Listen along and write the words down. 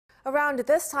Around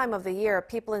this time of the year,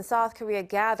 people in South Korea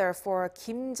gather for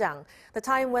Kimjang, the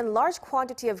time when large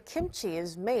quantity of kimchi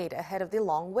is made ahead of the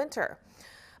long winter.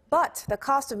 But the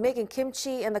cost of making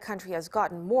kimchi in the country has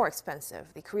gotten more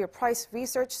expensive. The Korea Price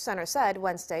Research Center said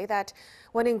Wednesday that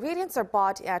when ingredients are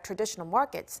bought at traditional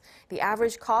markets, the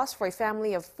average cost for a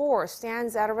family of four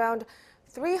stands at around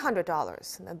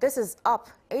 $300. Now, this is up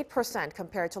 8%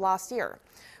 compared to last year.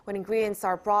 When ingredients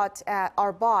are bought at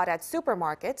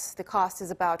supermarkets, the cost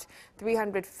is about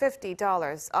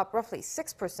 $350, up roughly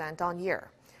 6% on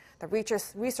year. The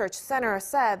Research Center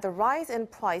said the rise in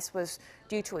price was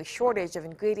due to a shortage of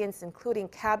ingredients including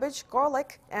cabbage,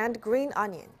 garlic, and green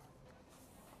onion.